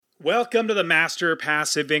Welcome to the Master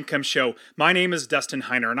Passive Income Show. My name is Dustin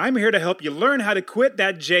Heiner, and I'm here to help you learn how to quit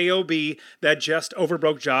that JOB, that just over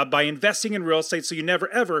broke job, by investing in real estate so you never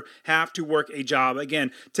ever have to work a job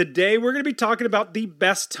again. Today, we're going to be talking about the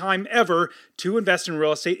best time ever to invest in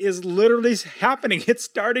real estate is literally happening. It's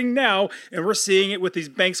starting now, and we're seeing it with these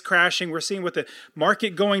banks crashing. We're seeing with the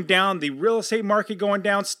market going down, the real estate market going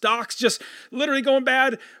down, stocks just literally going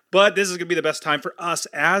bad. But this is going to be the best time for us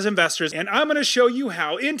as investors, and I'm going to show you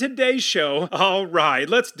how in today's show. All right,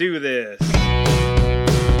 let's do this.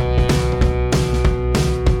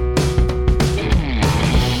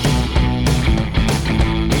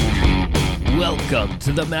 Welcome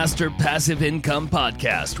to the Master Passive Income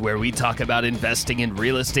Podcast, where we talk about investing in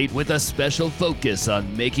real estate with a special focus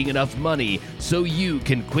on making enough money so you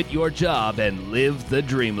can quit your job and live the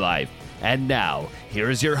dream life. And now, here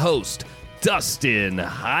is your host, Dustin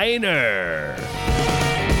Heiner.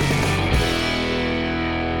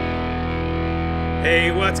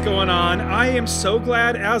 Hey, what's going on? I am so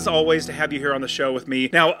glad, as always, to have you here on the show with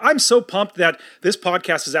me. Now, I'm so pumped that this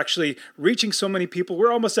podcast is actually reaching so many people.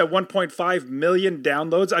 We're almost at 1.5 million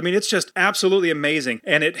downloads. I mean, it's just absolutely amazing.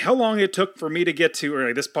 And how long it took for me to get to,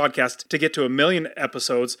 or this podcast, to get to 1 million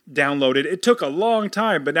episodes downloaded. It took a long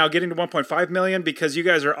time, but now getting to 1.5 million because you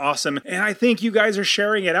guys are awesome. And I think you guys are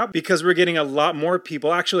sharing it out because we're getting a lot more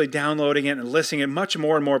people actually downloading it and listening it much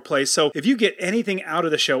more and more plays. So if you get anything out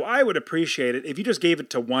of the show, I would appreciate it if you just gave it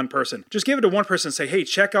to one person. Just give it to one person and say, hey,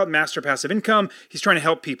 check out Master Passive Income. He's trying to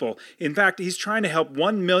help people. In fact, he's trying to help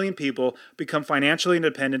 1 million people become financially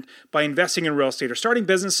independent by investing in real estate or starting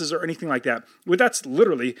businesses or anything like that. Well, that's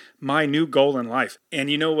literally my new goal in life.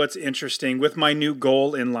 And you know what's interesting? With my new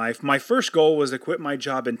goal in life, my first goal was to quit my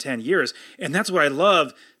job in 10 years. And that's what I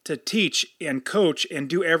love to teach and coach and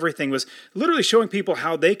do everything, was literally showing people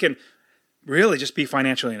how they can really just be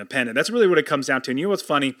financially independent. That's really what it comes down to. And you know what's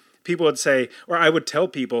funny? People would say, or I would tell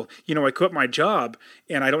people, I quit my job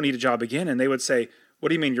and I don't need a job again. And they would say, what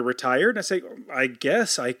do you mean, you're retired? And I say, I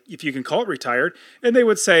guess, if you can call it retired. And they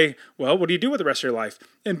would say, well, what do you do with the rest of your life?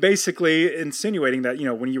 And basically insinuating that,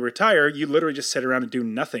 when you retire, you literally just sit around and do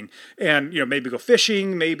nothing. And, maybe go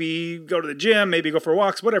fishing, maybe go to the gym, maybe go for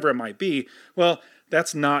walks, whatever it might be. Well,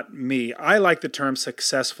 that's not me. I like the term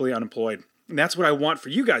successfully unemployed. And that's what I want for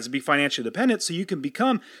you guys, to be financially independent so you can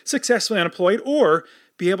become successfully unemployed or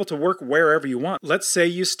be able to work wherever you want. Let's say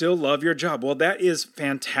you still love your job. Well, that is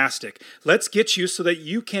fantastic. Let's get you so that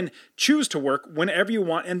you can choose to work whenever you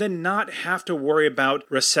want and then not have to worry about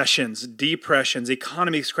recessions, depressions,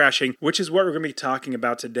 economies crashing, which is what we're going to be talking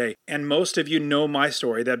about today. And most of you know my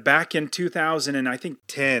story, that back in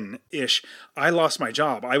 2010-ish, I lost my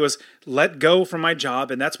job. I was let go from my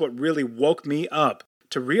job, and that's what really woke me up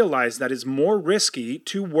to realize that it's more risky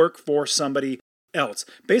to work for somebody else.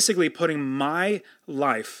 Basically putting my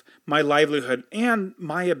life, my livelihood, and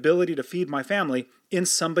my ability to feed my family in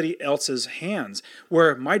somebody else's hands,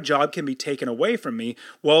 where my job can be taken away from me.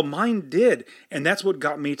 Well, mine did. And that's what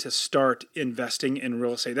got me to start investing in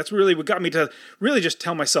real estate. That's really what got me to really just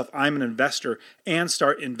tell myself I'm an investor and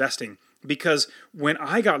start investing. Because when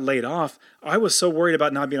I got laid off, I was so worried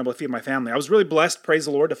about not being able to feed my family. I was really blessed, praise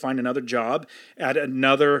the Lord, to find another job at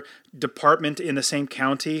another department in the same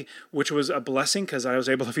county, which was a blessing because I was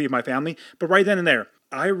able to feed my family. But right then and there,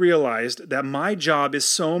 I realized that my job is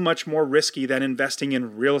so much more risky than investing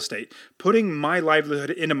in real estate, putting my livelihood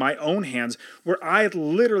into my own hands where I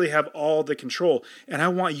literally have all the control. And I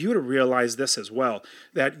want you to realize this as well,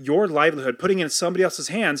 that your livelihood, putting it in somebody else's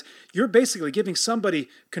hands, you're basically giving somebody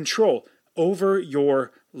control over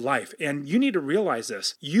your life. And you need to realize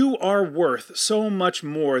this. You are worth so much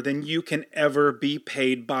more than you can ever be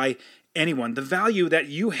paid by anyone. The value that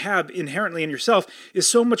you have inherently in yourself is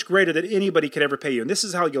so much greater than anybody could ever pay you. And this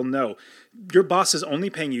is how you'll know. Your boss is only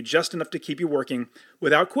paying you just enough to keep you working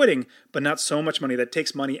without quitting, but not so much money that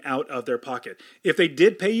takes money out of their pocket. If they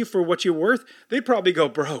did pay you for what you're worth, they'd probably go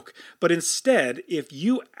broke. But instead, if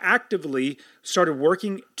you actively started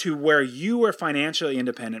working to where you are financially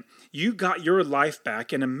independent, you got your life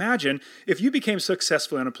back. And imagine if you became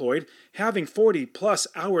successfully unemployed, having 40 plus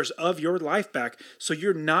hours of your life back so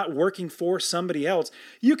you're not working for somebody else.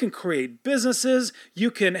 You can create businesses, you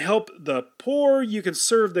can help the poor, you can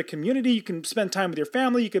serve the community, you can spend time with your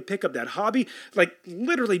family, you can pick up that hobby, like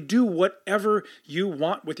literally do whatever you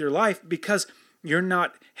want with your life because you're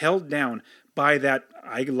not held down by that,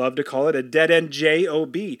 I love to call it a dead-end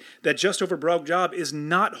job. That just over broke job is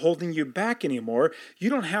not holding you back anymore. You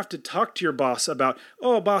don't have to talk to your boss about,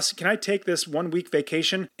 oh, boss, can I take this 1 week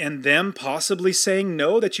vacation? And them possibly saying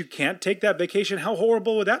no, that you can't take that vacation. How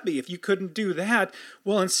horrible would that be if you couldn't do that?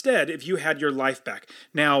 Well, instead, if you had your life back.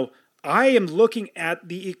 Now, I am looking at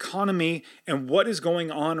the economy and what is going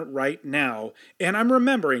on right now, and I'm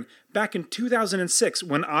remembering back in 2006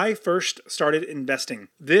 when I first started investing.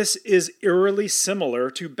 This is eerily similar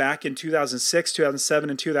to back in 2006, 2007,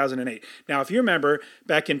 and 2008. Now, if you remember,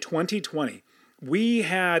 back in 2020, we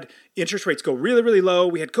had interest rates go really, really low.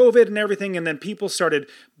 We had COVID and everything, and then people started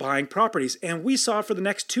buying properties. And we saw for the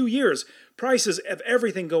next 2 years, prices of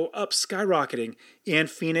everything go up skyrocketing in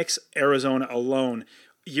Phoenix, Arizona alone.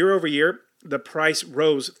 Year over year, the price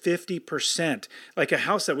rose 50%. Like a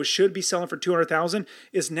house that should be selling for $200,000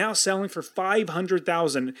 is now selling for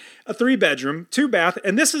 $500,000. A 3-bedroom, 2-bath,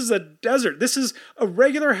 and this is a desert. This is a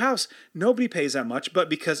regular house. Nobody pays that much, but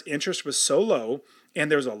because interest was so low,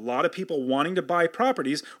 and there's a lot of people wanting to buy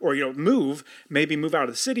properties or move out of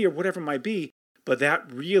the city or whatever it might be. But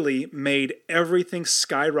that really made everything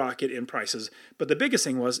skyrocket in prices. But the biggest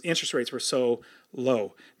thing was interest rates were so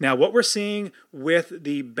low. Now, what we're seeing with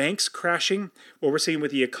the banks crashing, what we're seeing with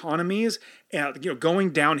the economies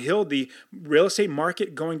going downhill, the real estate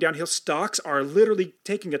market going downhill, stocks are literally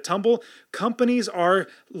taking a tumble. Companies are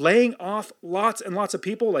laying off lots and lots of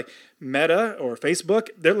people, like Meta or Facebook.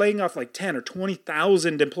 They're laying off like 10 or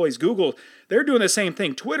 20,000 employees. Google, they're doing the same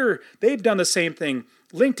thing. Twitter, they've done the same thing.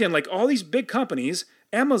 LinkedIn, like all these big companies,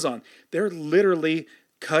 Amazon, they're literally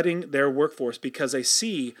cutting their workforce because they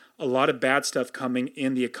see a lot of bad stuff coming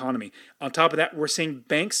in the economy. On top of that, we're seeing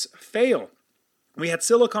banks fail. We had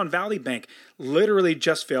Silicon Valley Bank literally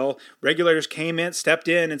just fail. Regulators came in, stepped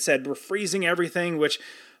in and said, we're freezing everything, which,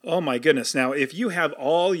 oh my goodness. Now, if you have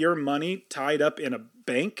all your money tied up in a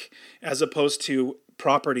bank as opposed to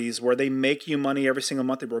properties where they make you money every single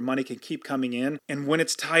month, where money can keep coming in. And when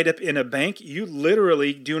it's tied up in a bank, you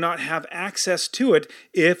literally do not have access to it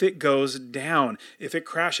if it goes down, if it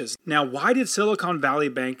crashes. Now, why did Silicon Valley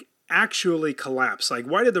Bank actually collapse? Like,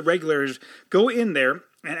 why did the regulators go in there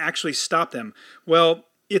and actually stop them? Well,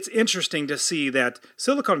 it's interesting to see that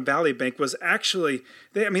Silicon Valley Bank was actually,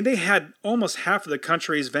 they had almost half of the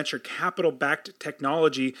country's venture capital-backed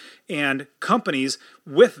technology and companies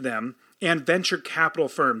with them, and venture capital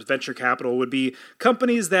firms. Venture capital would be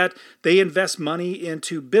companies that they invest money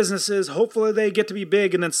into businesses. Hopefully they get to be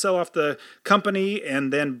big and then sell off the company,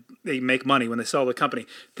 and then they make money when they sell the company.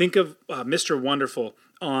 Think of Mr. Wonderful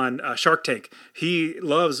on Shark Tank. He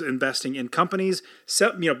loves investing in companies,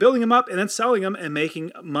 building them up and then selling them and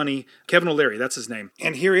making money. Kevin O'Leary, that's his name.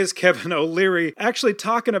 And here is Kevin O'Leary actually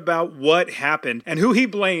talking about what happened and who he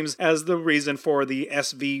blames as the reason for the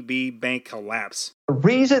SVB bank collapse. The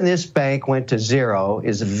reason this bank went to zero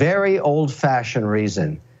is a very old-fashioned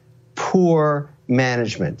reason: poor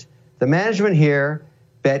management. The management here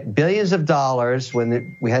bet billions of dollars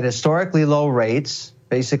when we had historically low rates,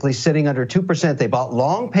 basically sitting under 2%. They bought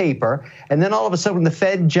long paper, and then all of a sudden when the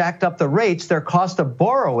Fed jacked up the rates, their cost of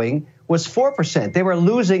borrowing was 4%. They were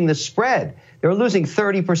losing the spread. They were losing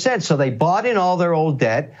 30%, so they bought in all their old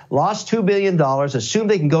debt, lost $2 billion, assumed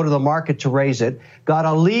they can go to the market to raise it, got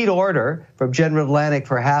a lead order from General Atlantic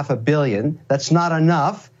for $500 million. That's not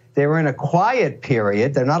enough. They were in a quiet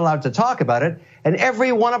period. They're not allowed to talk about it. And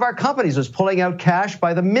every one of our companies was pulling out cash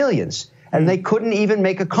by the millions. And they couldn't even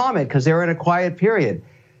make a comment because they were in a quiet period.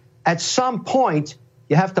 At some point,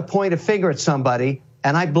 you have to point a finger at somebody.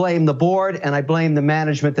 And I blame the board and I blame the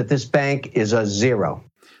management that this bank is a zero.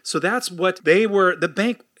 So that's what they were. The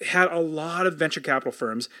bank had a lot of venture capital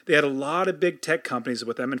firms. They had a lot of big tech companies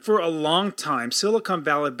with them. And for a long time, Silicon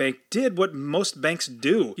Valley Bank did what most banks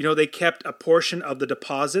do. They kept a portion of the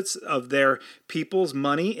deposits of their people's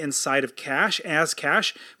money inside of cash as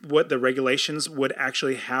cash. What the regulations would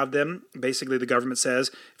actually have them. Basically, the government says,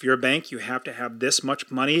 if you're a bank, you have to have this much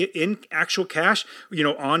money in actual cash,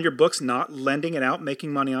 on your books, not lending it out,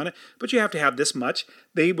 making money on it. But you have to have this much.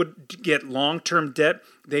 They would get long-term debt.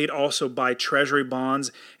 They'd also buy treasury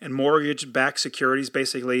bonds and mortgage-backed securities,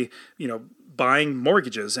 basically, buying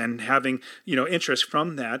mortgages and having, interest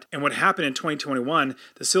from that. And what happened in 2021,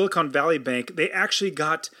 the Silicon Valley Bank, they actually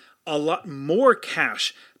got a lot more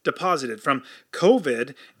cash deposited from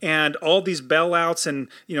COVID and all these bailouts and,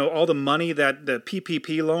 all the money that the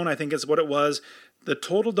PPP loan, I think is what it was. The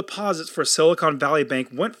total deposits for Silicon Valley Bank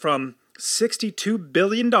went from $62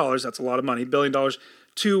 billion, that's a lot of money, $billion,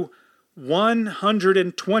 to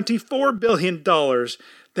 $124 billion.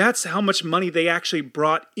 That's how much money they actually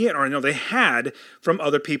brought in, or they had from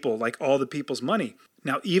other people, like all the people's money.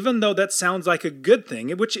 Now, even though that sounds like a good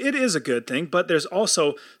thing, which it is a good thing, but there's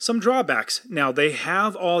also some drawbacks. Now, they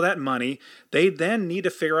have all that money. They then need to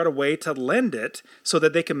figure out a way to lend it so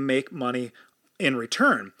that they can make money in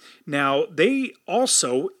return. Now, they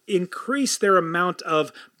also increased their amount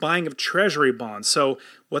of buying of treasury bonds. So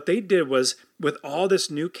what they did was, with all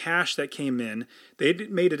this new cash that came in, they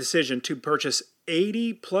made a decision to purchase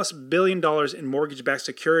 $80+ billion in mortgage-backed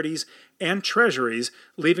securities and treasuries,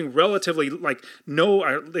 leaving relatively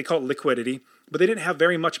they call it liquidity, but they didn't have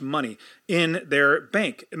very much money in their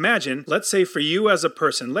bank. Imagine, let's say for you as a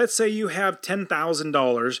person, let's say you have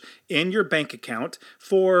 $10,000 in your bank account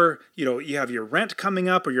for, you have your rent coming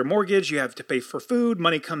up or your mortgage, you have to pay for food,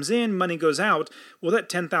 money comes in, money goes out. Well, that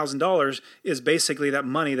 $10,000 is basically that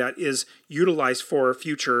money that is utilized for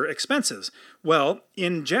future expenses. Well,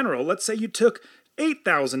 in general, let's say you took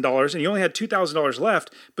 $8,000 and you only had $2,000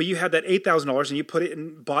 left, but you had that $8,000 and you put it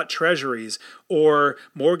in bought treasuries or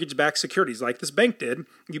mortgage-backed securities like this bank did.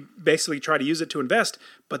 You basically try to use it to invest,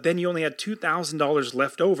 but then you only had $2,000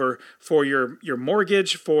 left over for your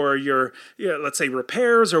mortgage, for your, let's say,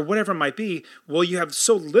 repairs or whatever it might be. Well, you have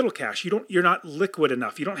so little cash. You're not liquid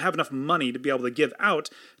enough. You don't have enough money to be able to give out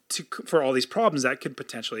for all these problems that could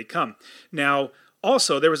potentially come. Now,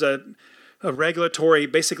 also, there was a regulatory,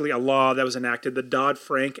 basically a law that was enacted, the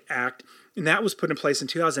Dodd-Frank Act, and that was put in place in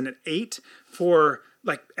 2008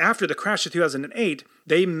 after the crash of 2008,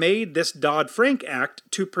 they made this Dodd-Frank Act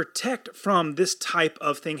to protect from this type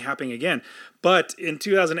of thing happening again. But in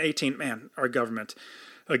 2018, our government,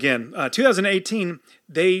 again, 2018,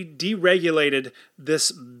 they deregulated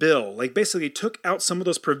this bill, basically took out some of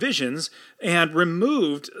those provisions and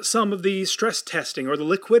removed some of the stress testing or the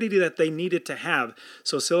liquidity that they needed to have.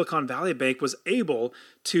 So Silicon Valley Bank was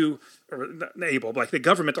the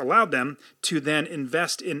government allowed them to then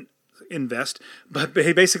invest, but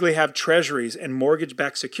they basically have treasuries and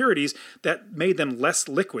mortgage-backed securities that made them less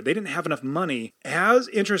liquid. They didn't have enough money. As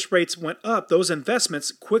interest rates went up, those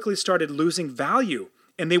investments quickly started losing value,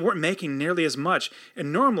 and they weren't making nearly as much.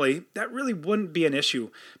 And normally, that really wouldn't be an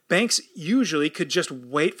issue. Banks usually could just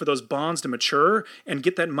wait for those bonds to mature and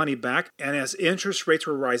get that money back. And as interest rates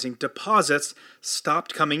were rising, deposits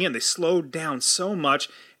stopped coming in. They slowed down so much,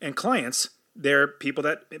 and clients, they're people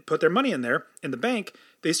that put their money in there, in the bank,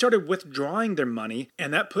 they started withdrawing their money,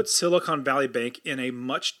 and that put Silicon Valley Bank in a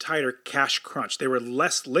much tighter cash crunch. They were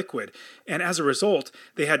less liquid, and as a result,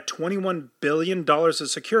 they had $21 billion of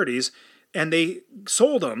securities, and they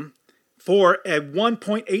sold them for a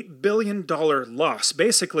 $1.8 billion loss.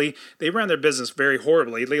 Basically, they ran their business very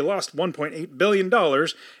horribly. They lost $1.8 billion,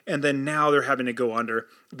 and then now they're having to go under.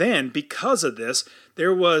 Then, because of this,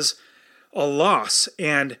 there was a loss,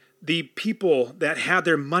 and the people that had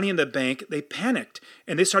their money in the bank, they panicked,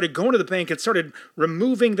 and they started going to the bank and started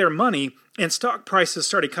removing their money, and stock prices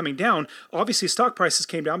started coming down. Obviously, stock prices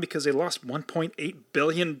came down because they lost $1.8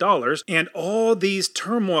 billion, and all these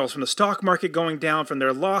turmoils from the stock market going down, from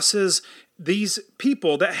their losses, these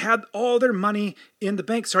people that had all their money in the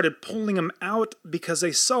bank started pulling them out because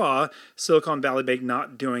they saw Silicon Valley Bank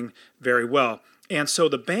not doing very well. And so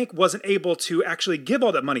the bank wasn't able to actually give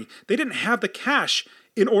all that money. They didn't have the cash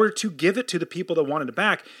in order to give it to the people that wanted it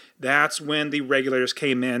back. That's when the regulators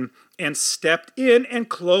came in and stepped in and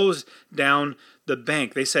closed down the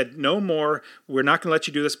bank. They said, no more, we're not going to let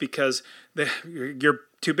you do this because you're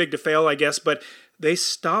too big to fail, I guess. But they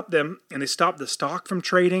stopped them, and they stopped the stock from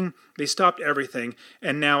trading. They stopped everything.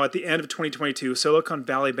 And now at the end of 2022, Silicon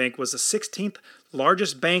Valley Bank was the 16th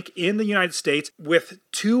largest bank in the United States with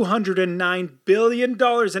 $209 billion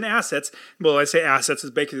in assets. Well, I say assets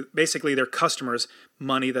is basically their customers'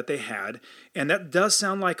 money that they had. And that does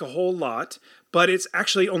sound like a whole lot, but it's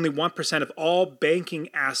actually only 1% of all banking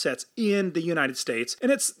assets in the United States.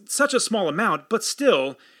 And it's such a small amount, but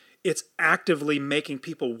still, it's actively making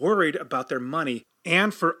people worried about their money.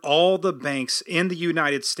 And for all the banks in the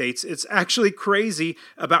United States, it's actually crazy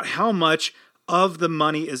about how much of the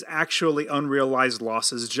money is actually unrealized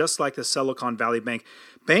losses, just like the Silicon Valley Bank.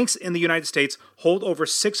 Banks in the United States hold over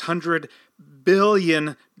 $600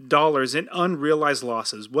 billion in unrealized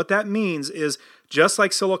losses. What that means is, just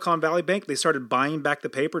like Silicon Valley Bank, they started buying back the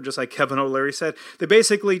paper, just like Kevin O'Leary said. They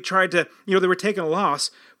basically tried to, they were taking a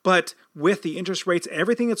loss, but with the interest rates,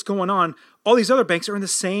 everything that's going on, all these other banks are in the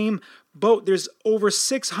same boat. There's over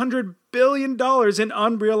 $600 billion in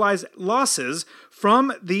unrealized losses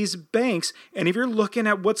from these banks. And if you're looking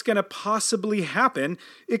at what's going to possibly happen,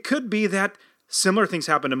 it could be that similar things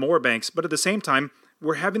happen to more banks, but at the same time,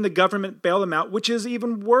 we're having the government bail them out, which is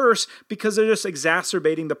even worse because they're just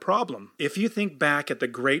exacerbating the problem. If you think back at the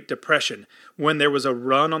Great Depression, when there was a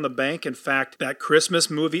run on the bank, in fact, that Christmas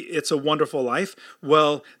movie, It's a Wonderful Life,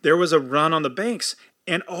 well, there was a run on the banks,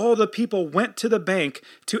 And all the people went to the bank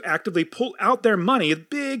to actively pull out their money,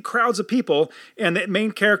 big crowds of people. And the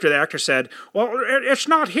main character, the actor, said, well, it's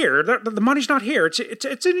not here. The money's not here.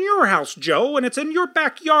 It's in your house, Joe, and it's in your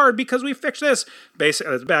backyard because we fixed this.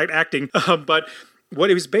 Basically, it's bad acting. But what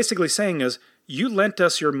he was basically saying is, you lent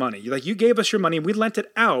us your money. Like, you gave us your money. We lent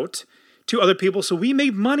it out to other people. So we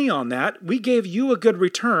made money on that. We gave you a good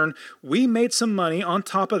return. We made some money on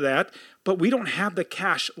top of that, but we don't have the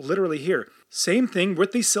cash literally here. Same thing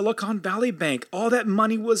with the Silicon Valley Bank. All that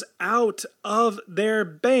money was out of their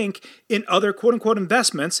bank in other quote-unquote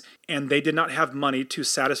investments, and they did not have money to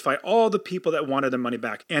satisfy all the people that wanted their money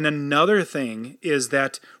back. And another thing is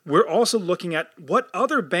that we're also looking at what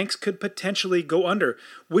other banks could potentially go under,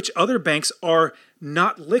 which other banks are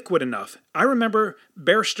not liquid enough. I remember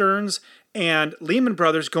Bear Stearns and Lehman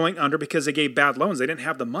Brothers going under because they gave bad loans. They didn't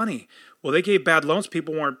have the money. Well, they gave bad loans.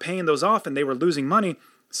 People weren't paying those off, and they were losing money.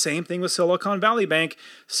 Same thing with Silicon Valley Bank.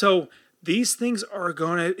 So these things are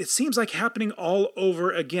it seems like happening all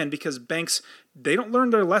over again because banks, they don't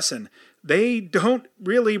learn their lesson. They don't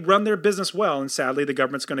really run their business well. And sadly, the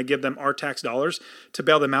government's going to give them our tax dollars to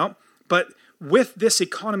bail them out. But with this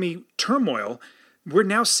economy turmoil, we're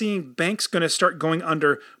now seeing banks going to start going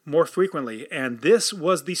under more frequently. And this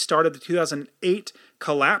was the start of the 2008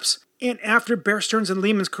 collapse. And after Bear Stearns and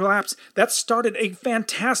Lehman's collapse, that started a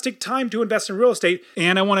fantastic time to invest in real estate.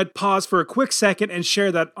 And I want to pause for a quick second and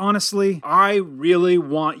share that honestly, I really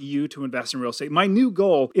want you to invest in real estate. My new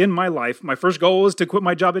goal in my life, my first goal was to quit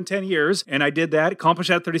my job in 10 years, and I did that, accomplished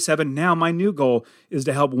that at 37. Now my new goal is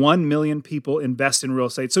to help 1 million people invest in real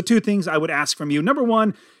estate. So 2 things I would ask from you. Number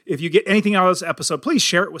 1, if you get anything out of this episode, please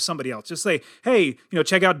share it with somebody else. Just say, hey,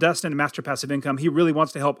 check out Dustin at Master Passive Income. He really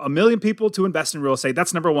wants to help 1 million people to invest in real estate.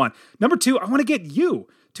 That's number 1. Number 2, I want to get you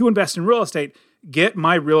to invest in real estate. Get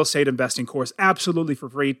my real estate investing course absolutely for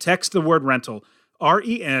free. Text the word rental,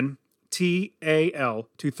 RENTAL, to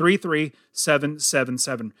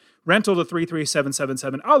 33777. Rental to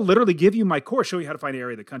 33777. I'll literally give you my course, show you how to find an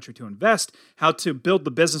area of the country to invest, how to build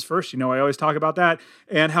the business first. I always talk about that,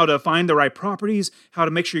 and how to find the right properties, how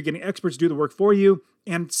to make sure you're getting experts to do the work for you,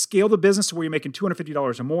 and scale the business to where you're making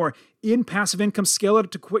 $250 or more in passive income. Scale it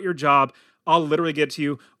to quit your job. I'll literally get to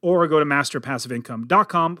you, or go to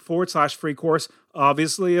masterpassiveincome.com/free course.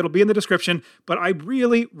 Obviously, it'll be in the description, but I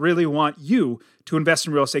really, really want you to invest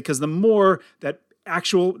in real estate because the more that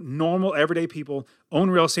actual, normal, everyday people own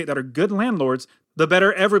real estate that are good landlords, the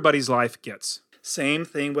better everybody's life gets. Same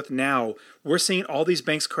thing with now. We're seeing all these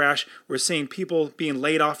banks crash. We're seeing people being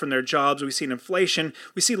laid off from their jobs. We've seen inflation.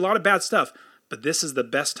 We see a lot of bad stuff. But this is the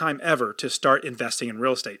best time ever to start investing in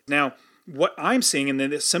real estate. Now, what I'm seeing in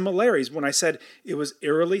the similarities, when I said it was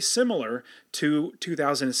eerily similar to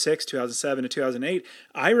 2006, 2007, and 2008,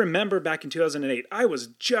 I remember back in 2008, I was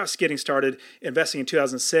just getting started investing in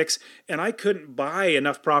 2006, and I couldn't buy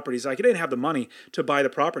enough properties. I didn't have the money to buy the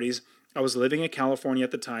properties. I was living in California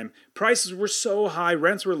at the time. Prices were so high,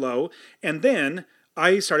 rents were low, and then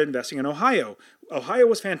I started investing in Ohio. Ohio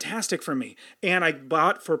was fantastic for me, and I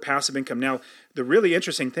bought for passive income. Now, the really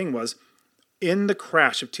interesting thing was, in the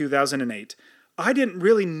crash of 2008, I didn't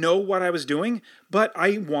really know what I was doing, but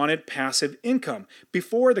I wanted passive income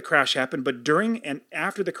before the crash happened. But during and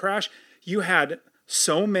after the crash, you had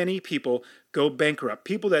so many people go bankrupt.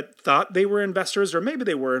 People that thought they were investors, or maybe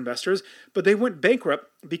they were investors, but they went bankrupt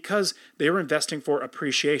because they were investing for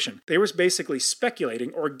appreciation. They were basically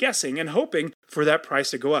speculating or guessing and hoping for that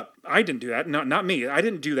price to go up. I didn't do that. Not me. I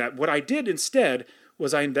didn't do that. What I did instead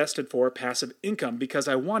was I invested for passive income because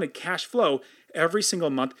I wanted cash flow every single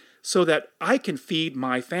month so that I can feed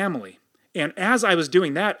my family. And as I was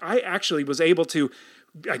doing that, I actually was able to,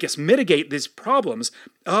 mitigate these problems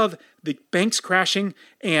of the banks crashing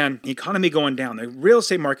and the economy going down, the real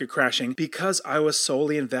estate market crashing, because I was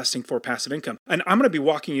solely investing for passive income. And I'm going to be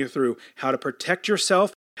walking you through how to protect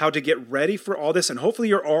yourself, how to get ready for all this, and hopefully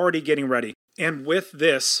you're already getting ready. And with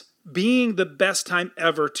this being the best time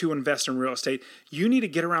ever to invest in real estate, you need to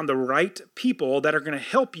get around the right people that are going to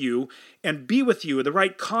help you and be with you, the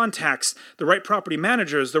right contacts, the right property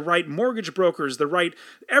managers, the right mortgage brokers, the right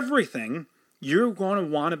everything. You're going to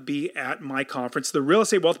want to be at my conference, the Real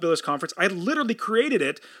Estate Wealth Builders Conference. I literally created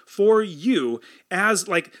it for you as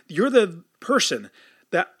you're the person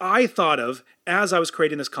that I thought of as I was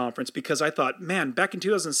creating this conference, because I thought, man, back in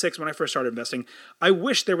 2006 when I first started investing, I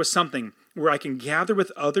wish there was something where I can gather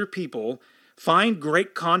with other people, find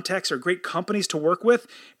great contacts or great companies to work with,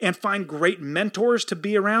 and find great mentors to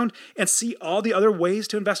be around and see all the other ways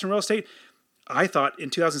to invest in real estate. I thought in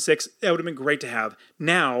 2006, that would have been great to have.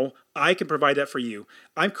 Now, I can provide that for you.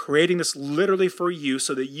 I'm creating this literally for you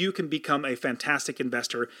so that you can become a fantastic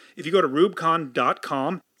investor. If you go to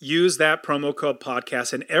rubicon.com, use that promo code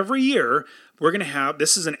podcast, and every year we're going to have,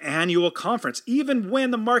 this is an annual conference. Even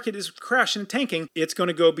when the market is crashing and tanking, it's going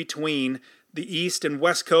to go between the East and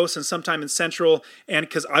West Coast and sometime in Central. And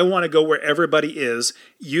because I want to go where everybody is,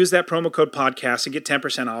 use that promo code podcast and get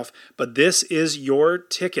 10% off. But this is your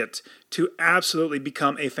ticket to absolutely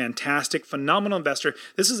become a fantastic, phenomenal investor.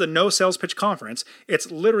 This is a no sales pitch conference.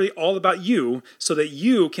 It's literally all about you so that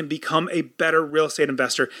you can become a better real estate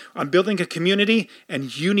investor. I'm building a community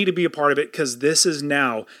and you need to be a part of it because this is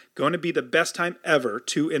now going to be the best time ever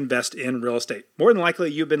to invest in real estate. More than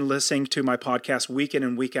likely, you've been listening to my podcast week in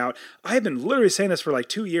and week out. I have been literally saying this for like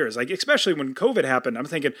 2 years, like especially when COVID happened. I'm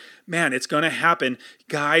thinking, man, it's going to happen.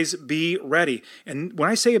 Guys, be ready. And when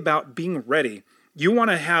I say about being ready, you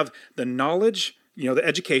want to have the knowledge, the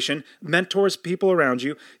education, mentors, people around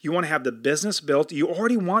you. You want to have the business built. You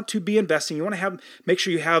already want to be investing. You want to make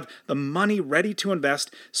sure you have the money ready to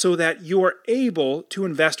invest so that you are able to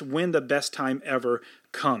invest when the best time ever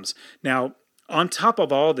comes. Now, on top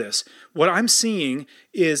of all this, what I'm seeing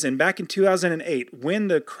is, back in 2008, when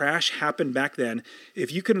the crash happened back then,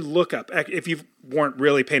 if you can look up, if you weren't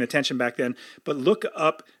really paying attention back then, but look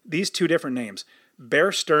up these two different names,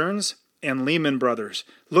 Bear Stearns and Lehman Brothers.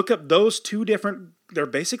 Look up those two different, they're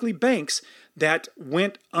basically banks that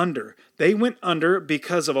went under. They went under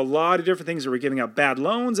because of a lot of different things. They were giving out bad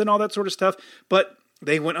loans and all that sort of stuff, but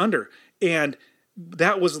they went under. And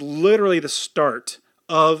that was literally the start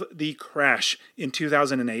of the crash in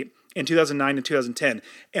 2008, in 2009 and 2010.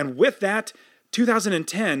 And with that,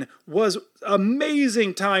 2010 was an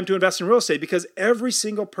amazing time to invest in real estate because every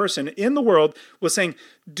single person in the world was saying,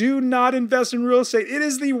 do not invest in real estate. It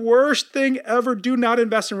is the worst thing ever. Do not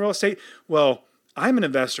invest in real estate. Well, I'm an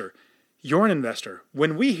investor. You're an investor.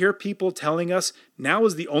 When we hear people telling us now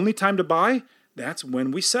is the only time to buy, that's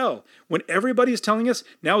when we sell. When everybody is telling us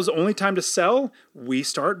now is the only time to sell, we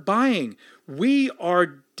start buying. We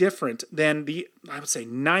are different than I would say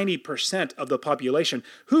 90% of the population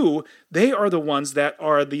who they are the ones that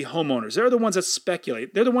are the homeowners. They're the ones that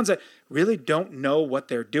speculate. They're the ones that really don't know what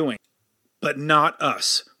they're doing, but not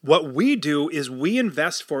us. What we do is we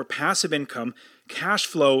invest for passive income, cash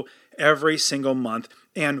flow every single month.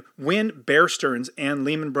 And when Bear Stearns and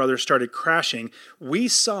Lehman Brothers started crashing, we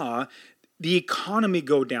saw the economy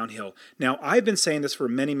go downhill. Now, I've been saying this for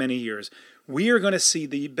many, many years. We are going to see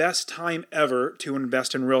the best time ever to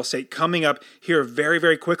invest in real estate coming up here very,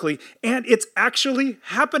 very quickly. And it's actually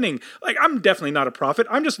happening. Like, I'm definitely not a prophet.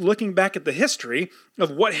 I'm just looking back at the history of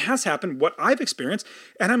what has happened, what I've experienced,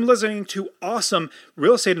 and I'm listening to awesome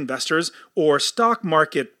real estate investors or stock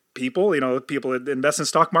market people, people that invest in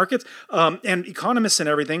stock markets, and economists and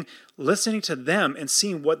everything, listening to them and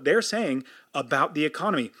seeing what they're saying about the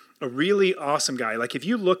economy. A really awesome guy. Like if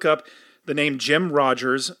you look up the name Jim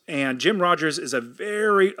Rogers, and Jim Rogers is a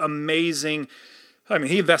very amazing,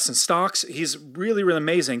 he invests in stocks. He's really, really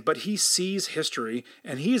amazing, but he sees history,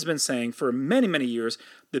 and he's been saying for many, many years,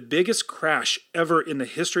 the biggest crash ever in the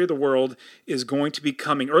history of the world is going to be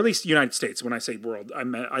coming, or at least United States. When I say world,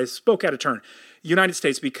 I spoke out of turn. United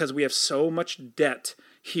States, because we have so much debt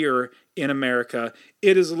here in America.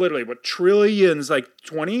 It is literally trillions, like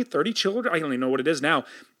 20, 30 children. I don't even know what it is now.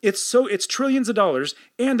 It's trillions of dollars,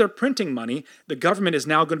 and they're printing money. The government is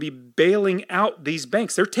now going to be bailing out these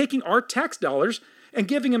banks. They're taking our tax dollars and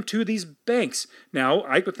giving them to these banks. Now,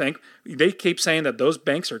 I would think they keep saying that those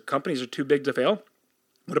banks or companies are too big to fail.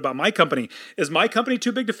 What about my company? Is my company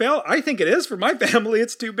too big to fail? I think it is. For my family,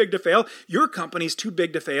 it's too big to fail. Your company's too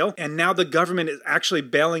big to fail. And now the government is actually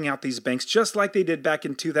bailing out these banks just like they did back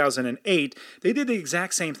in 2008. They did the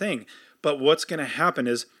exact same thing. But what's going to happen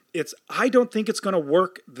is I don't think it's going to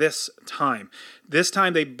work this time. This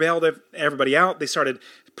time they bailed everybody out. They started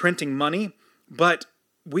printing money. But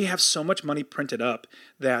we have so much money printed up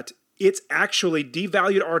that it's actually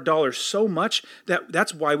devalued our dollar so much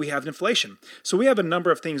that's why we have inflation. So we have a number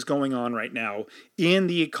of things going on right now in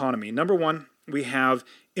the economy. Number one, we have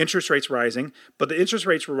interest rates rising, but the interest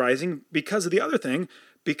rates were rising because of the other thing,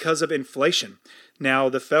 because of inflation. Now,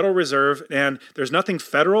 the Federal Reserve, and there's nothing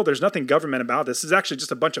federal, there's nothing government about this. It's actually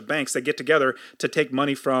just a bunch of banks that get together to take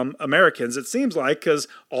money from Americans, it seems like, because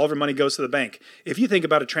all of our money goes to the bank. If you think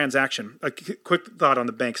about a transaction, a quick thought on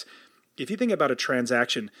the banks. If you think about a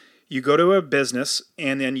transaction, you go to a business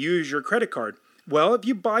and then use your credit card. Well, if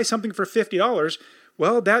you buy something for $50,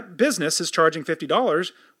 well, that business is charging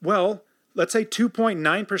 $50. Well, let's say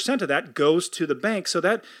 2.9% of that goes to the bank. So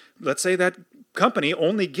that, let's say that company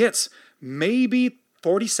only gets maybe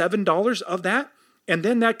 $47 of that. And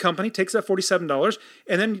then that company takes that $47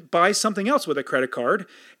 and then buys something else with a credit card.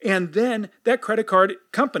 And then that credit card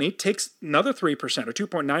company takes another 3% or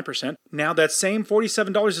 2.9%. Now that same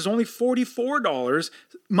 $47 is only $44.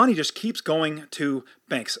 Money just keeps going to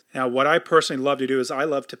banks. Now, what I personally love to do is I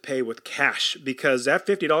love to pay with cash, because that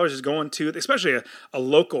 $50 is going to, especially a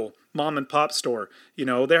local mom and pop store.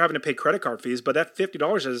 They're having to pay credit card fees, but that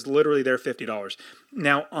 $50 is literally their $50.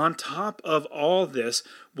 Now, on top of all this,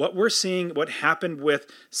 what we're seeing, what happened with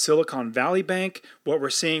Silicon Valley Bank, what we're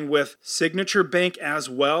seeing with Signature Bank as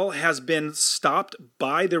well, has been stopped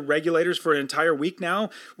by the regulators for an entire week now.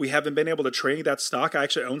 We haven't been able to trade that stock. I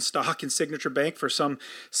actually own stock in Signature Bank for some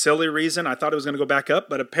silly reason. I thought it was going to go back up,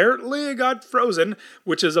 but apparently it got frozen,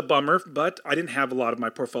 which is a bummer, but I didn't have a lot of my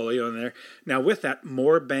portfolio in there. Now, with that,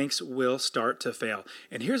 more banks will start to fail.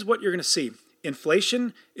 And here's what you're going to see.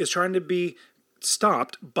 Inflation is trying to be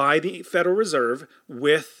stopped by the Federal Reserve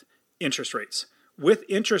with interest rates. With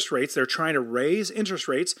interest rates, they're trying to raise interest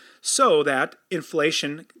rates so that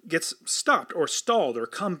inflation gets stopped or stalled or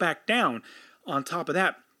come back down. On top of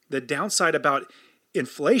that, the downside about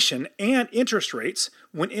inflation and interest rates,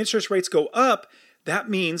 when interest rates go up, that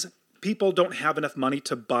means people don't have enough money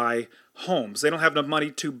to buy homes. They don't have enough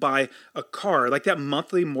money to buy a car. Like that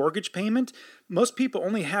monthly mortgage payment, most people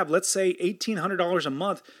only have, let's say, $1,800 a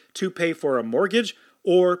month to pay for a mortgage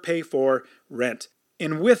or pay for rent.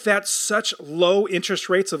 And with that such low interest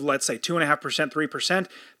rates of, let's say, 2.5%, 3%,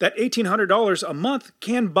 that $1,800 a month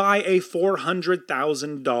can buy a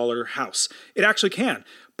 $400,000 house. It actually can.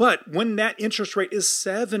 But when that interest rate is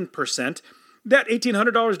 7%, that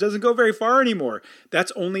 $1,800 doesn't go very far anymore.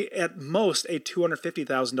 That's only at most a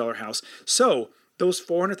 $250,000 house. So those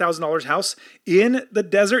 $400,000 house in the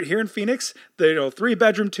desert here in Phoenix, the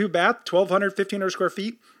 3-bedroom, 2-bath, 1,200, 1,500 square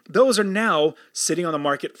feet, those are now sitting on the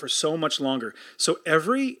market for so much longer. So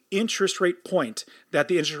every interest rate point that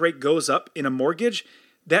the interest rate goes up in a mortgage,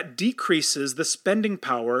 that decreases the spending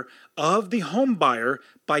power of the home buyer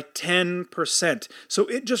by 10%. So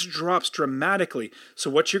it just drops dramatically.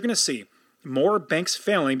 So what you're going to see, more banks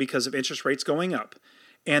failing because of interest rates going up.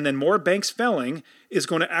 And then more banks failing is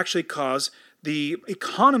going to actually cause the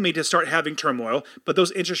economy to start having turmoil, but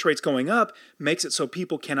those interest rates going up makes it so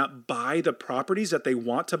people cannot buy the properties that they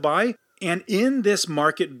want to buy. And in this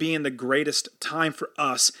market being the greatest time for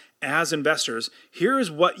us as investors, here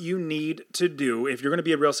is what you need to do if you're going to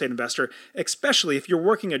be a real estate investor, especially if you're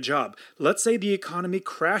working a job. Let's say the economy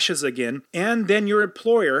crashes again, and then your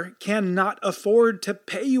employer cannot afford to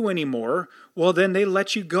pay you anymore. Well, then they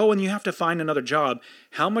let you go and you have to find another job.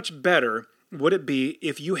 How much better would it be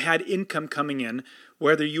if you had income coming in,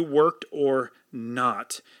 whether you worked or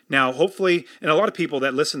not? Now, hopefully, and a lot of people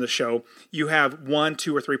that listen to the show, you have 1,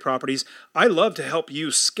 2, or 3 properties. I love to help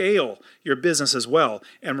you scale your business as well.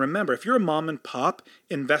 And remember, if you're a mom and pop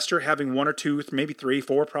investor having 1 or 2, maybe 3,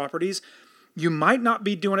 4 properties, you might not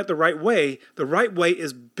be doing it the right way. The right way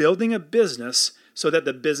is building a business so that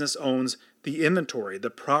the business owns the inventory, the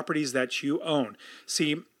properties that you own.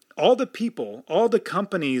 See, all the people, all the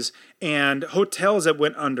companies and hotels that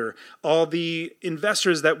went under, all the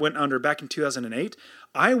investors that went under back in 2008,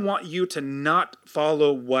 I want you to not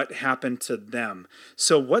follow what happened to them.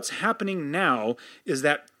 So what's happening now is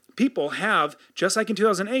that people have, just like in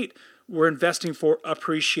 2008, we're investing for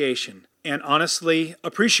appreciation. And honestly,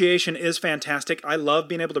 appreciation is fantastic. I love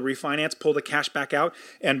being able to refinance, pull the cash back out,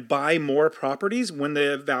 and buy more properties when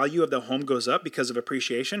the value of the home goes up because of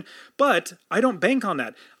appreciation. But I don't bank on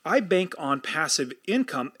that. I bank on passive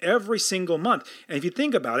income every single month. And if you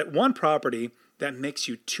think about it, one property that makes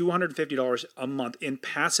you $250 a month in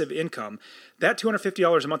passive income, that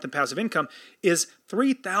 $250 a month in passive income is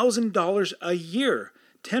 $3,000 a year.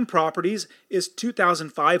 10 properties is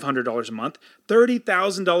 $2,500 a month,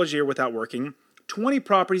 $30,000 a year without working. 20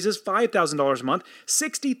 properties is $5,000 a month,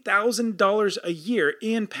 $60,000 a year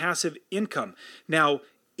in passive income. Now,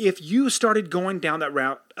 if you started going down that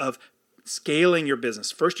route of scaling your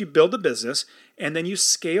business, first you build a business and then you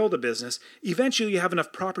scale the business, eventually you have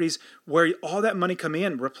enough properties where all that money coming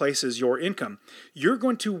in replaces your income. You're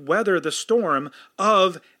going to weather the storm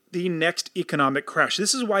of the next economic crash.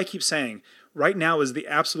 This is why I keep saying, right now is the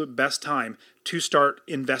absolute best time to start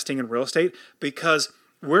investing in real estate, because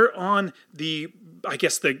we're on the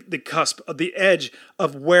cusp of the edge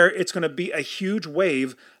of where it's going to be a huge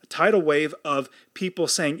wave, a tidal wave of people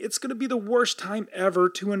saying it's going to be the worst time ever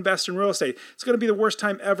to invest in real estate. It's going to be the worst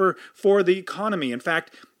time ever for the economy. In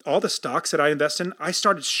fact, all the stocks that I invest in, I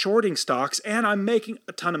started shorting stocks and I'm making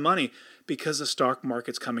a ton of money because the stock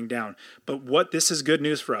market's coming down. But this is good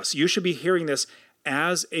news for us. You should be hearing this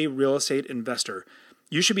as a real estate investor.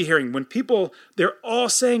 You should be hearing when people, they're all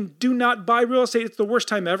saying, do not buy real estate, it's the worst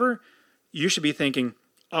time ever. You should be thinking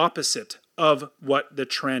opposite of what the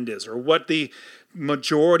trend is or what the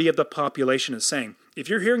majority of the population is saying. If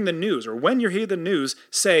you're hearing the news or when you're hearing the news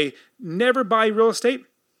say, never buy real estate,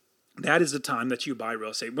 that is the time that you buy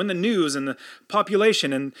real estate. When the news and the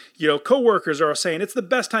population and coworkers are saying it's the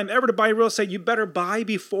best time ever to buy real estate, you better buy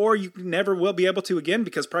before you never will be able to again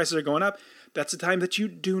because prices are going up. That's the time that you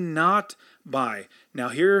do not buy. Now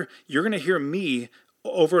here, you're going to hear me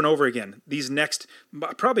over and over again, these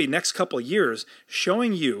probably next couple of years,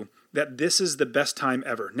 showing you that this is the best time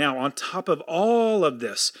ever. Now, on top of all of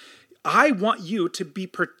this, I want you to be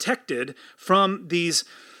protected from these.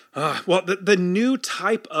 The new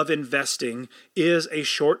type of investing is a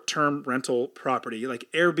short-term rental property like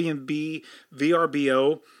Airbnb,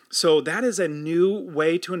 VRBO. So that is a new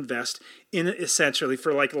way to invest in essentially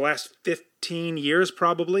for like the last 15 years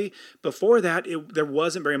probably. Before that, there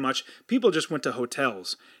wasn't very much. People just went to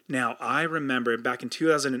hotels. Now, I remember back in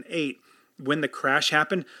 2008, when the crash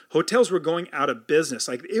happened, hotels were going out of business.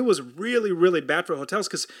 Like it was really, really bad for hotels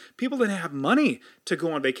because people didn't have money to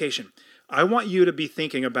go on vacation. I want you to be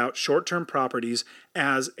thinking about short-term properties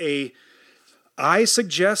I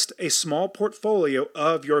suggest a small portfolio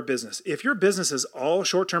of your business. If your business is all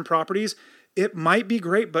short-term properties, it might be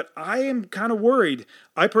great, but I am kind of worried.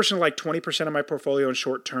 I personally like 20% of my portfolio in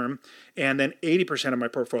short-term and then 80% of my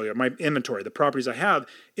portfolio, my inventory, the properties I have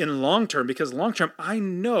in long-term, because long-term, I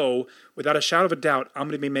know without a shadow of a doubt, I'm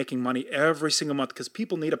going to be making money every single month because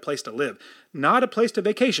people need a place to live. Not a place to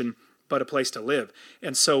vacation, but a place to live.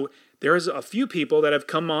 And so there's a few people that have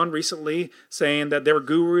come on recently saying that they're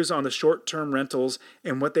gurus on the short-term rentals,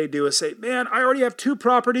 and what they do is say, man, I already have 2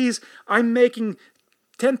 properties. I'm making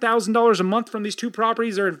 $10,000 a month from these 2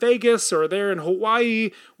 properties. They're in Vegas or they're in Hawaii,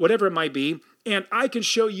 whatever it might be, and I can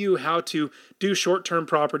show you how to do short-term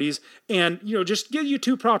properties and, just give you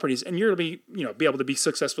 2 properties, and you're going to be able to be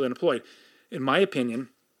successfully employed. In my opinion,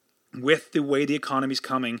 with the way the economy's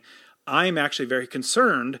coming, I'm actually very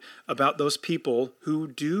concerned about those people who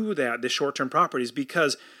do that, the short-term properties,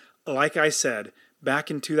 because like I said, back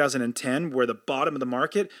in 2010, where the bottom of the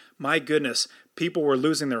market, my goodness, people were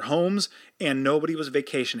losing their homes and nobody was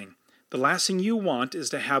vacationing. The last thing you want is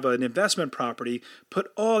to have an investment property,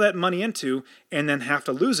 put all that money into, and then have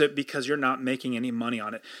to lose it because you're not making any money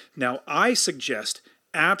on it. Now, I suggest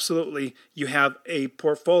absolutely you have a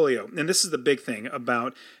portfolio, and this is the big thing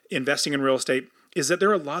about investing in real estate, is that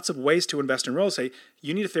there are lots of ways to invest in real estate.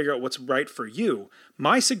 You need to figure out what's right for you.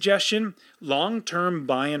 My suggestion, long-term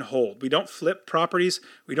buy and hold. We don't flip properties.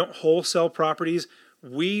 We don't wholesale properties.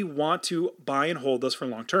 We want to buy and hold those for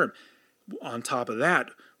long-term. On top of that,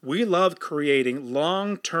 we love creating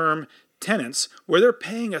long-term tenants where they're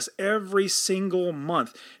paying us every single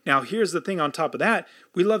month. Now, here's the thing on top of that.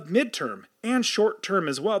 We love midterm and short-term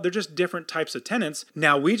as well. They're just different types of tenants.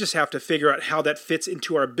 Now, we just have to figure out how that fits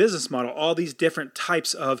into our business model, all these different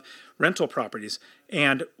types of rental properties.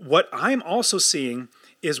 And what I'm also seeing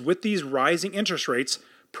is with these rising interest rates,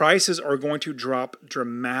 prices are going to drop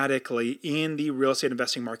dramatically in the real estate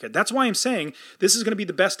investing market. That's why I'm saying this is going to be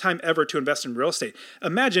the best time ever to invest in real estate.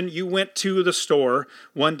 Imagine you went to the store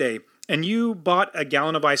one day and you bought a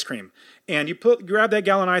gallon of ice cream, and you grab that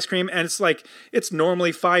gallon of ice cream, and it's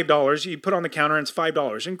normally $5. You put it on the counter and it's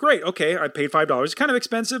 $5. And great, okay, I paid $5. It's kind of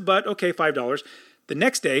expensive, but okay, $5. The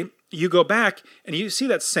next day, you go back and you see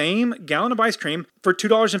that same gallon of ice cream for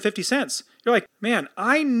 $2.50. You're like, man,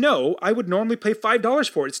 I know I would normally pay $5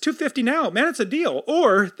 for it. It's $2.50 now. Man, it's a deal.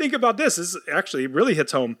 Or think about this. This actually really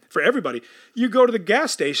hits home for everybody. You go to the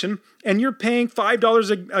gas station and you're paying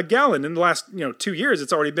 $5 a gallon. In the last 2 years,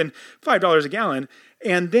 it's already been $5 a gallon.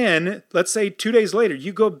 And then, let's say 2 days later,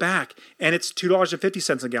 you go back and it's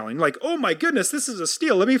 $2.50 a gallon. You're like, oh my goodness, this is a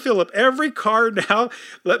steal. Let me fill up every car now.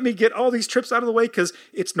 Let me get all these trips out of the way because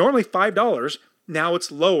it's normally $5. Now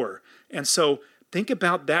it's lower. And so think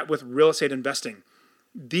about that with real estate investing.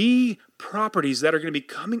 The properties that are going to be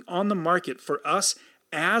coming on the market for us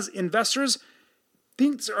as investors,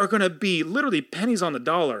 things are going to be literally pennies on the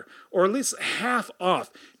dollar or at least half off.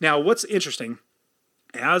 Now, what's interesting,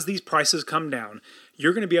 as these prices come down,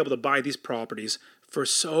 you're going to be able to buy these properties for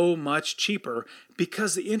so much cheaper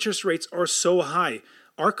because the interest rates are so high.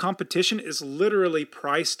 Our competition is literally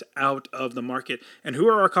priced out of the market. And who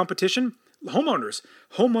are our competition? Homeowners.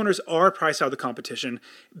 Homeowners are priced out of the competition.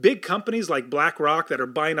 Big companies like BlackRock that are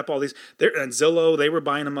buying up all these, and Zillow, they were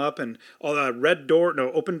buying them up, and all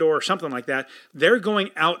the Open Door or something like that. They're going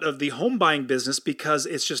out of the home buying business because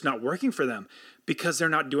it's just not working for them, because they're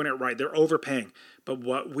not doing it right. They're overpaying. But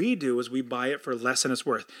what we do is we buy it for less than it's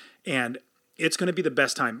worth. And it's going to be the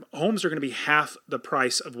best time. Homes are going to be half the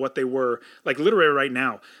price of what they were, like literally right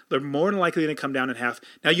now. They're more than likely going to come down in half.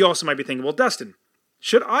 Now, you also might be thinking, well, Dustin,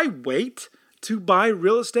 should I wait to buy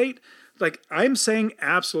real estate? Like, I'm saying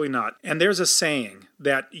absolutely not. And there's a saying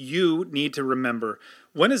that you need to remember.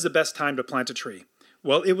 When is the best time to plant a tree?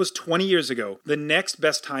 Well, it was 20 years ago. The next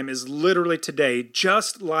best time is literally today,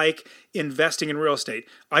 just like investing in real estate.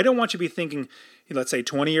 I don't want you to be thinking, let's say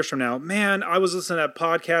 20 years from now, man, I was listening to that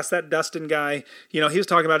podcast, that Dustin guy, he was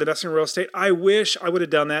talking about investing in real estate. I wish I would have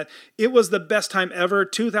done that. It was the best time ever.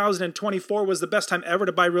 2024 was the best time ever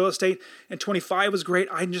to buy real estate, and 25 was great.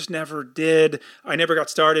 I just never did. I never got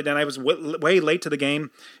started, and I was way late to the game.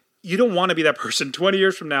 You don't want to be that person 20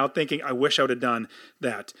 years from now thinking, I wish I would have done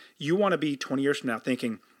that. You want to be 20 years from now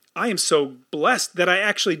thinking, I am so blessed that I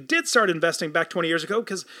actually did start investing back 20 years ago,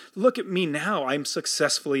 because look at me now. I'm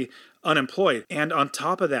successfully unemployed. And on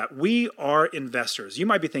top of that, we are investors. You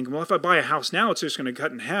might be thinking, well, if I buy a house now, it's just going to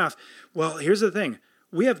cut in half. Well, here's the thing.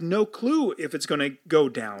 We have no clue if it's going to go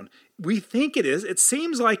down. We think it is. It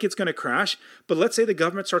seems like it's going to crash. But let's say the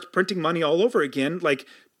government starts printing money all over again, like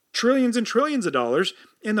trillions and trillions of dollars,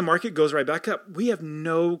 and the market goes right back up. We have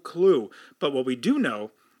no clue. But what we do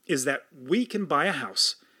know is that we can buy a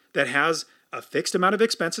house that has a fixed amount of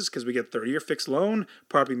expenses, because we get 30-year fixed loan,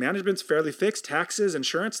 property management's fairly fixed, taxes,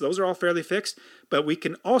 insurance, those are all fairly fixed, but we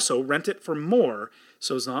can also rent it for more.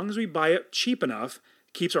 So as long as we buy it cheap enough,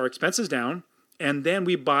 keeps our expenses down, and then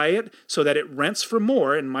we buy it so that it rents for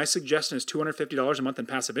more, and my suggestion is $250 a month in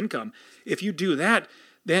passive income. If you do that,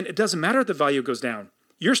 then it doesn't matter if the value goes down.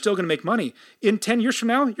 You're still going to make money. In 10 years from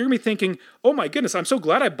now, you're going to be thinking, oh my goodness, I'm so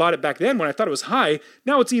glad I bought it back then when I thought it was high.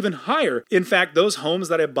 Now it's even higher. In fact, those homes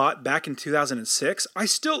that I bought back in 2006, I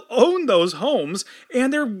still own those homes,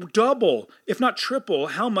 and they're double, if not triple,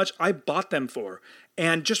 how much I bought them for.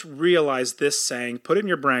 And just realize this saying, put it in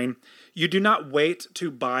your brain, you do not wait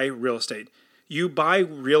to buy real estate. You buy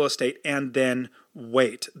real estate and then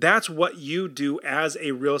wait. That's what you do as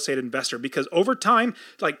a real estate investor, because over time,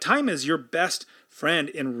 time is your best friend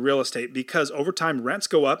in real estate, because over time rents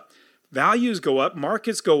go up, values go up,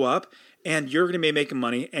 markets go up, and you're going to be making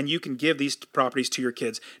money, and you can give these properties to your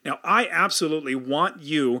kids. Now, I absolutely want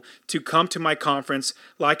you to come to my conference.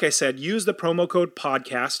 Like I said, use the promo code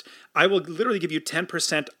podcast. I will literally give you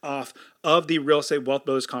 10% off of the Real Estate Wealth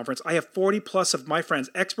Builders Conference. I have 40 plus of my friends,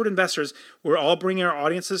 expert investors. We're all bringing our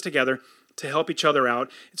audiences together to help each other out.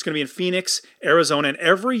 It's going to be in Phoenix, Arizona, and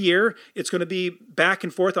every year it's going to be back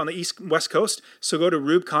and forth on the West Coast. So go to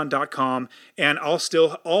rubcon.com, and I'll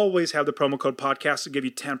still always have the promo code podcast to give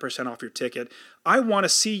you 10% off your ticket. I want to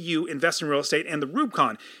see you invest in real estate, and the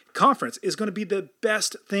Rubcon conference is going to be the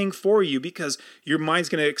best thing for you, because your mind's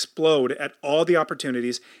going to explode at all the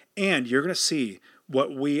opportunities, and you're going to see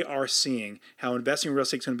what we are seeing, how investing in real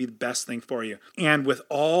estate is going to be the best thing for you. And with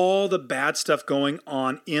all the bad stuff going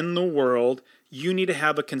on in the world, you need to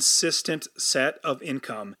have a consistent set of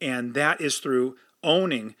income. And that is through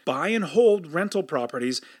owning, buy and hold rental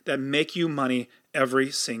properties that make you money every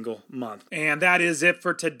single month. And that is it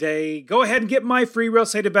for today. Go ahead and get my free real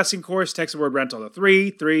estate investing course. Text the word rental to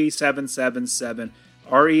 33777.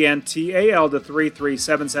 RENTAL to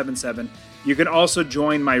 33777. You can also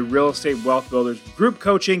join my Real Estate Wealth Builders group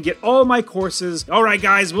coaching. Get all my courses. All right,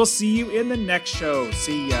 guys, we'll see you in the next show.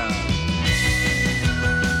 See ya.